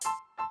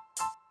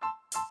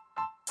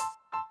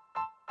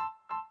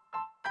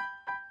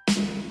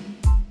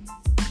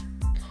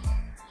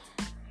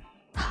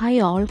Hi,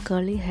 all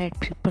curly haired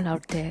people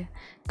out there.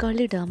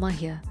 Curlyderma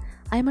here.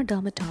 I'm a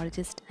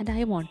dermatologist and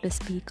I want to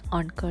speak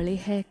on curly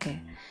hair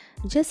care.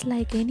 Just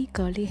like any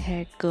curly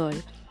haired girl,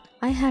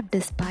 I have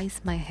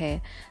despised my hair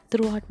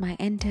throughout my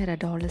entire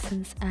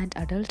adolescence and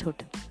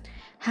adulthood,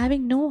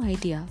 having no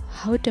idea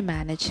how to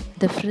manage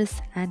the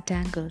frizz and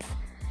tangles.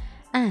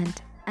 And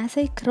as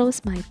I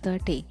crossed my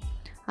 30,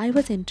 I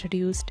was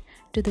introduced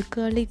to the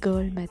curly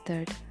girl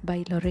method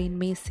by Lorraine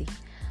Macy.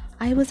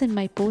 I was in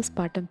my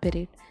postpartum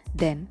period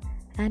then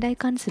and I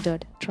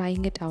considered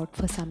trying it out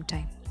for some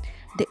time.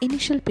 The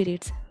initial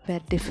periods were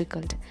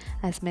difficult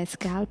as my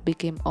scalp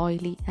became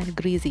oily and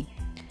greasy,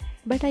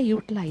 but I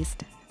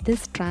utilized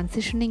this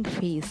transitioning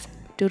phase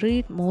to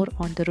read more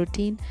on the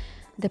routine,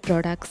 the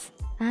products,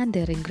 and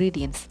their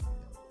ingredients.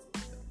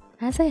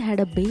 As I had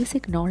a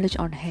basic knowledge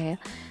on hair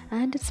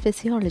and its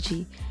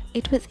physiology,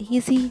 it was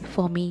easy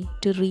for me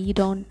to read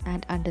on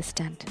and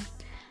understand.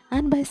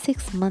 And by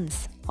 6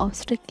 months of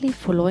strictly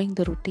following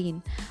the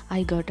routine,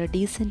 I got a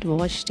decent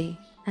wash day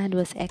and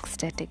was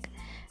ecstatic.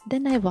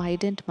 Then I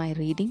widened my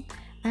reading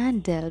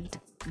and delved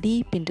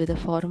deep into the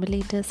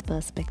formulator's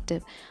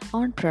perspective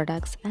on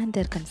products and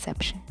their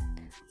conception.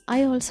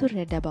 I also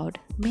read about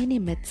many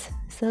myths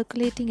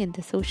circulating in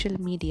the social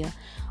media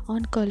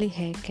on curly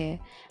hair care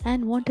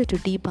and wanted to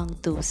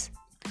debunk those.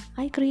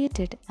 I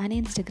created an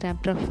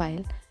Instagram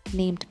profile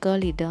named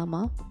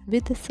curlyderma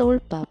with the sole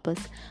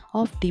purpose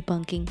of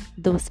debunking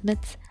those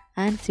myths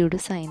and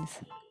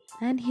pseudoscience.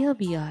 And here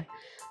we are.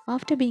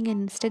 After being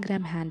an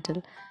Instagram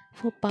handle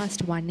for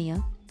past 1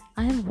 year,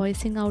 I am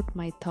voicing out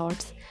my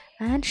thoughts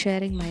and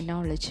sharing my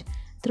knowledge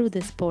through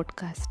this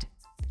podcast.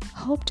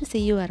 Hope to see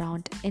you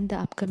around in the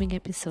upcoming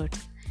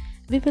episodes.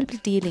 We will be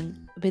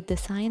dealing with the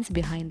science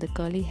behind the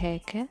curly hair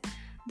care,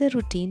 the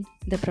routine,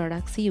 the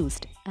products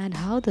used, and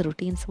how the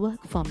routines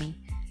work for me.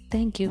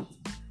 Thank you.